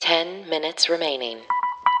10 minutes remaining.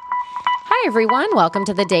 Hi, everyone. Welcome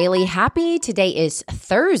to the Daily Happy. Today is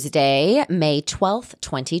Thursday, May 12th,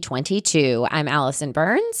 2022. I'm Allison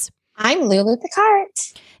Burns. I'm Lulu Picard.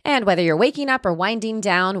 And whether you're waking up or winding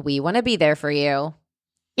down, we want to be there for you.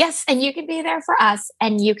 Yes, and you can be there for us.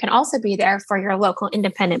 And you can also be there for your local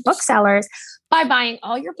independent booksellers by buying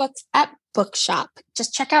all your books at Bookshop.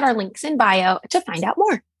 Just check out our links in bio to find out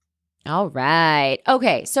more. All right.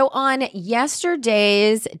 Okay. So on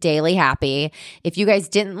yesterday's Daily Happy, if you guys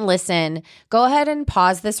didn't listen, go ahead and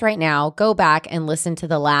pause this right now. Go back and listen to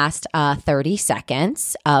the last 30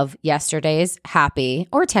 seconds of yesterday's Happy,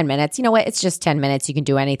 or 10 minutes. You know what? It's just 10 minutes. You can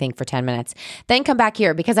do anything for 10 minutes. Then come back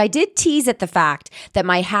here because I did tease at the fact that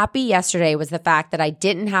my happy yesterday was the fact that I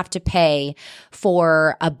didn't have to pay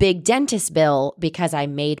for a big dentist bill because I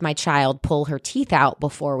made my child pull her teeth out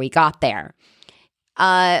before we got there.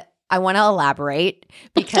 I want to elaborate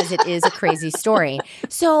because it is a crazy story.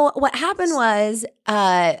 So what happened was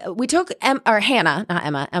we took Hannah, not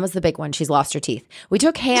Emma. Emma's the big one. She's lost her teeth. We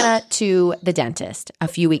took Hannah to the dentist a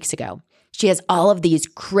few weeks ago. She has all of these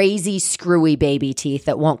crazy screwy baby teeth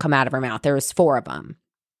that won't come out of her mouth. There's 4 of them.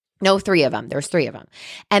 No, 3 of them. There's 3 of them.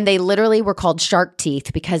 And they literally were called shark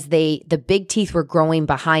teeth because the big teeth were growing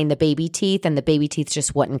behind the baby teeth and the baby teeth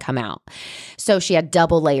just wouldn't come out. So she had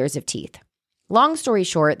double layers of teeth. Long story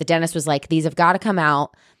short, the dentist was like, these have got to come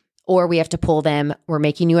out or we have to pull them. We're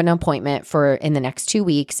making you an appointment for in the next 2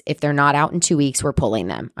 weeks. If they're not out in 2 weeks, we're pulling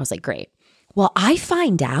them. I was like, great. Well, I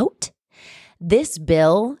find out this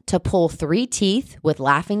bill to pull 3 teeth with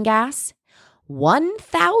laughing gas,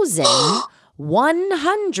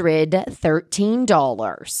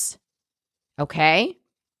 $1,113. Okay?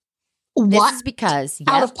 What? This is because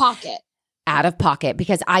Out of pocket. Out of pocket,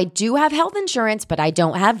 because I do have health insurance, but I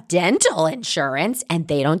don't have dental insurance, and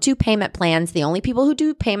they don't do payment plans. The only people who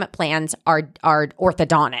do payment plans are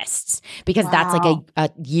orthodontists, because that's like a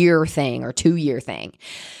year thing or 2-year thing.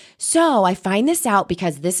 So I find this out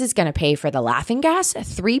because this is going to pay for the laughing gas,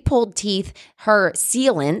 3 pulled teeth, her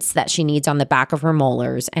sealants that she needs on the back of her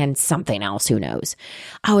molars, and something else, who knows.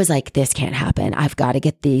 I was like, this can't happen. I've got to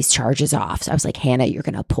get these charges off. So I was like, Hannah, you're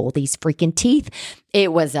going to pull these freaking teeth.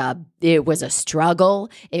 It was a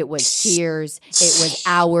struggle. It was tears. It was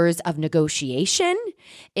hours of negotiation.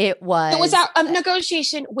 It was a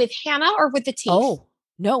negotiation with Hannah or with the teeth? Oh.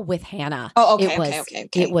 No, with Hannah. Oh, okay, okay.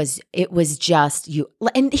 It was just you.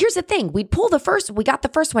 And here's the thing. We got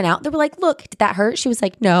the first one out. They were like, look, did that hurt? She was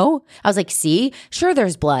like, no. I was like, see, sure,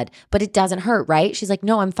 there's blood, but it doesn't hurt, right? She's like,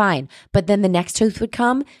 no, I'm fine. But then the next tooth would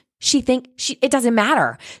come. It doesn't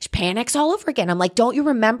matter. She panics all over again. I'm like, don't you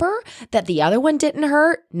remember that the other one didn't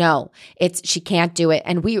hurt? No, she can't do it.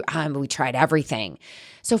 And we tried everything.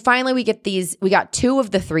 So finally we got 2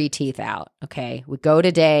 of the 3 teeth out. Okay. We go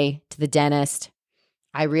today to the dentist.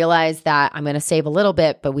 I realized that I'm going to save a little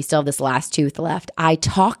bit, but we still have this last tooth left. I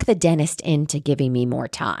talk the dentist into giving me more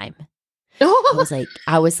time.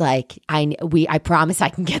 I was like, I promise I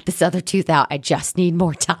can get this other tooth out. I just need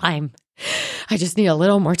more time. I just need a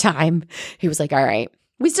little more time. He was like, all right.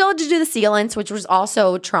 We still had to do the sealants, which was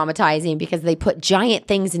also traumatizing because they put giant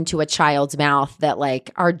things into a child's mouth that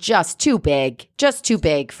are just too big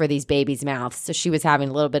for these babies' mouths. So she was having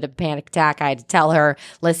a little bit of a panic attack. I had to tell her,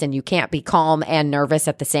 listen, you can't be calm and nervous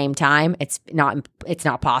at the same time. It's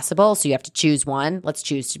not possible. So you have to choose one. Let's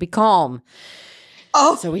choose to be calm.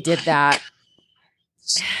 Oh, so we did that.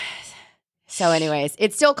 So anyways,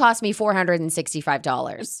 it still cost me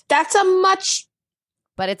 $465. That's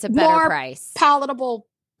but it's a better price. Palatable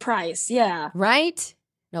price, yeah. Right?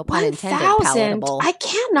 No pun intended, 1,000. palatable. I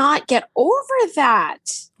cannot get over that.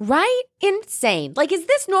 Right? Insane. Is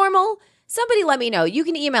this normal? Somebody let me know. You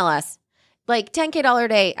can email us,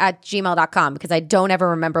 10kdollarday@gmail.com, because I don't ever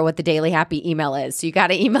remember what the Daily Happy email is. So you got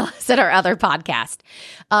to email us at our other podcast.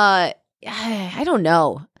 I don't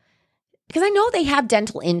know. Because I know they have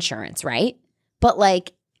dental insurance, right? But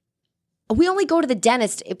we only go to the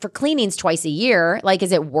dentist for cleanings twice a year.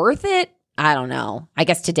 Is it worth it? I don't know. I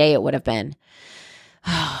guess today it would have been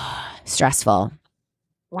stressful.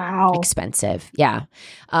 Wow. Expensive. Yeah.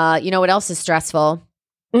 You know what else is stressful?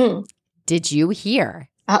 Did you hear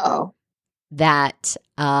that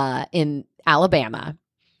in Alabama,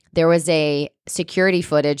 there was a security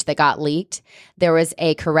footage that got leaked? There was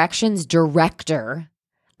a corrections director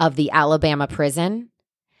of the Alabama prison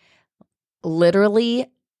literally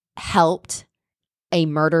helped a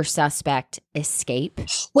murder suspect escape.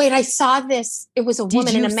 Wait, I saw this. It was a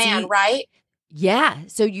woman and a man, right? Yeah.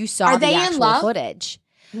 So you saw the actual footage.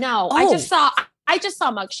 No, I just saw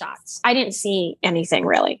mugshots. I didn't see anything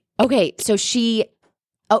really. Okay. So she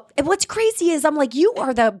Oh, and what's crazy is I'm like, you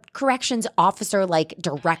are the corrections officer, like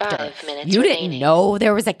director. 5 minutes You remaining. didn't know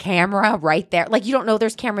there was a camera right there. Like, you don't know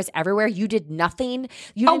there's cameras everywhere. You did nothing.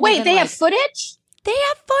 You Oh, didn't wait, even, they like, have footage? They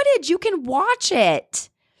have footage. You can watch it.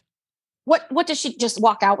 What does she just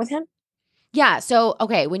walk out with him? Yeah. So,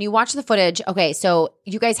 okay, when you watch the footage, okay, so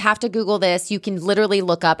you guys have to Google this. You can literally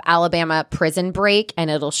look up Alabama prison break and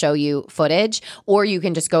it'll show you footage, or you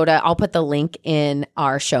can just go to, I'll put the link in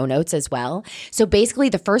our show notes as well. So basically,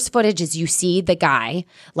 the first footage is you see the guy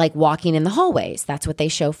like walking in the hallways. That's what they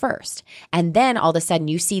show first. And then all of a sudden,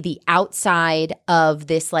 you see the outside of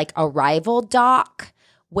this like arrival dock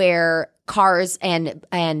where cars and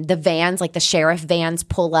the vans, like the sheriff vans,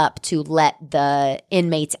 pull up to let the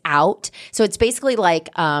inmates out. So it's basically like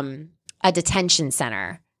a detention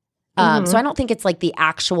center. So I don't think it's like the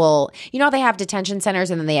actual, you know, they have detention centers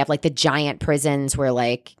and then they have like the giant prisons where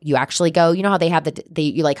like you actually go. You know how they have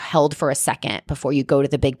you like held for a second before you go to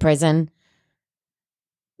the big prison?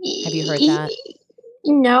 Have you heard that?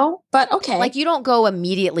 No, but okay. Like you don't go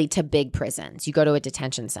immediately to big prisons. You go to a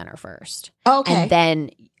detention center first. Okay. And then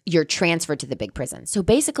you're transferred to the big prison. So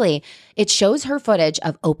basically, it shows her footage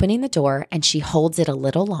of opening the door and she holds it a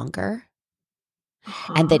little longer.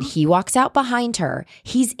 And then he walks out behind her.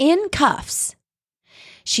 He's in cuffs.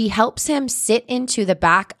 She helps him sit into the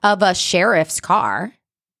back of a sheriff's car.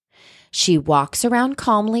 She walks around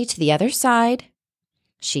calmly to the other side.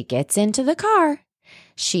 She gets into the car.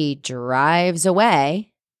 She drives away.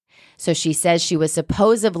 So she says she was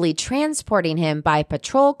supposedly transporting him by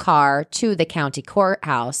patrol car to the county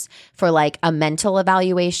courthouse for like a mental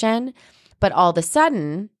evaluation. But all of a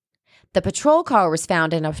sudden, the patrol car was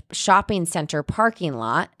found in a shopping center parking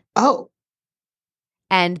lot. Oh.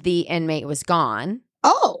 And the inmate was gone.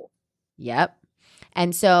 Oh. Yep.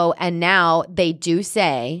 And now they do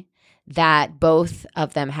say that both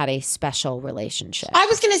of them had a special relationship. I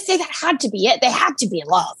was going to say that had to be it. They had to be in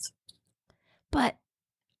love. But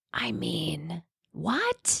I mean,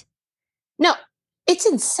 what? No, it's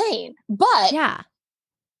insane. But yeah,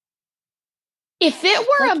 if it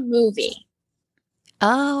were like, a movie.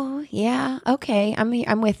 Oh, yeah. Okay.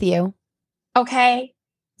 I'm with you. Okay.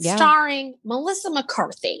 Yeah. Starring Melissa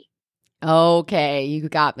McCarthy. Okay. You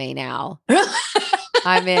got me now.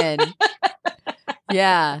 I'm in.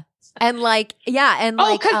 Yeah. And like, because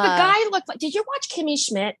the guy looked like, did you watch Kimmy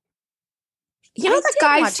Schmidt? You know the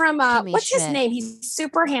guy from, what's his name? He's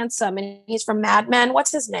super handsome and he's from Mad Men.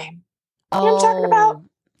 What's his name? You know what I'm talking about?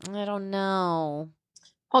 I don't know.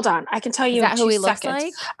 Hold on. I can tell you Is that in who 2 he seconds. looks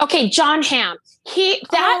like? Okay, John Hamm.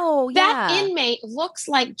 That inmate looks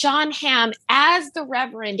like John Hamm as the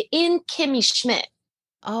Reverend in Kimmy Schmidt.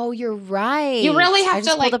 Oh, you're right. You really have I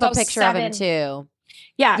just to like pulled up a picture of him too.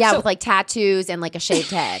 Yeah. Yeah, with like tattoos and like a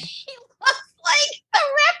shaved head. He looks like the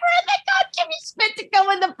Reverend that got Kimmy Schmidt to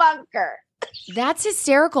go in the bunker. That's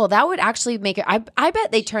hysterical. That would actually make it. I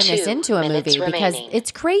bet they turn this 2 into a movie minutes because remaining.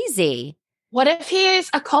 it's crazy. What if he is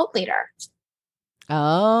a cult leader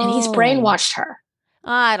Oh. and he's brainwashed her?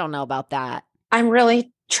 I don't know about that. I'm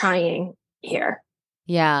really trying here.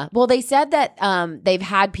 Yeah. Well, they said that they've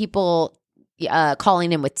had people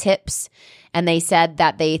calling in with tips, and they said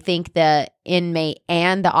that they think the inmate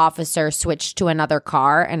and the officer switched to another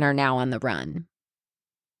car and are now on the run.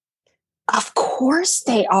 Of course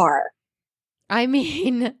they are. I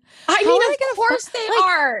mean, of course they like,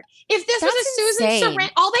 are. If this was a Susan insane.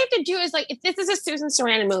 Sarandon, all they have to do is like, if this is a Susan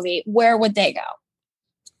Sarandon movie, where would they go?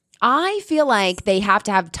 I feel like they have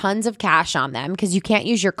to have tons of cash on them because you can't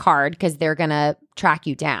use your card because they're going to track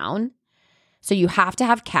you down. So you have to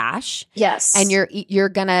have cash. Yes. And you're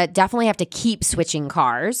going to definitely have to keep switching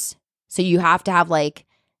cars. So you have to have like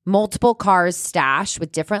multiple cars stashed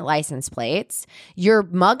with different license plates. Your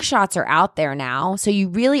mugshots are out there now. So you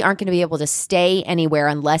really aren't going to be able to stay anywhere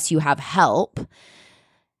unless you have help.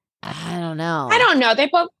 I don't know.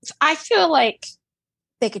 I feel like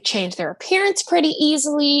they could change their appearance pretty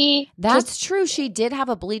easily. That's true. She did have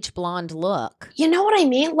a bleach blonde look. You know what I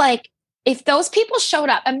mean? Like, if those people showed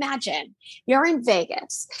up, imagine you're in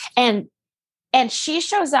Vegas and she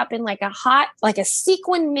shows up in like a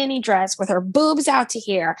sequin mini dress with her boobs out to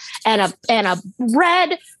here and a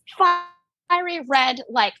red, fiery red,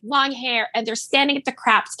 like long hair, and they're standing at the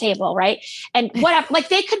craps table, right? And whatever, like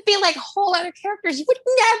they could be like whole other characters. You would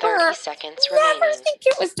never 30 seconds never remaining. think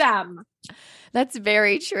it was them. That's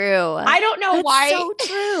very true. I don't know That's why. so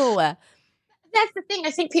true. That's the thing.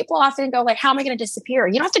 I think people often go like, how am I going to disappear?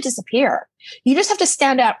 You don't have to disappear. You just have to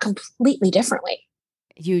stand out completely differently.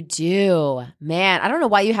 You do. Man, I don't know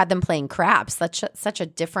why you had them playing craps. That's such a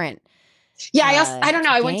different Yeah, I don't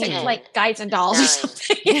know. I went to game. like Guides and Dolls or 9,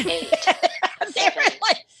 something. 8, They were 7,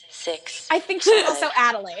 like 6. I think she's also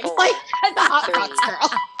Adelaide, 4, like the hot 3, box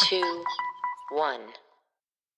girl. 2, 1.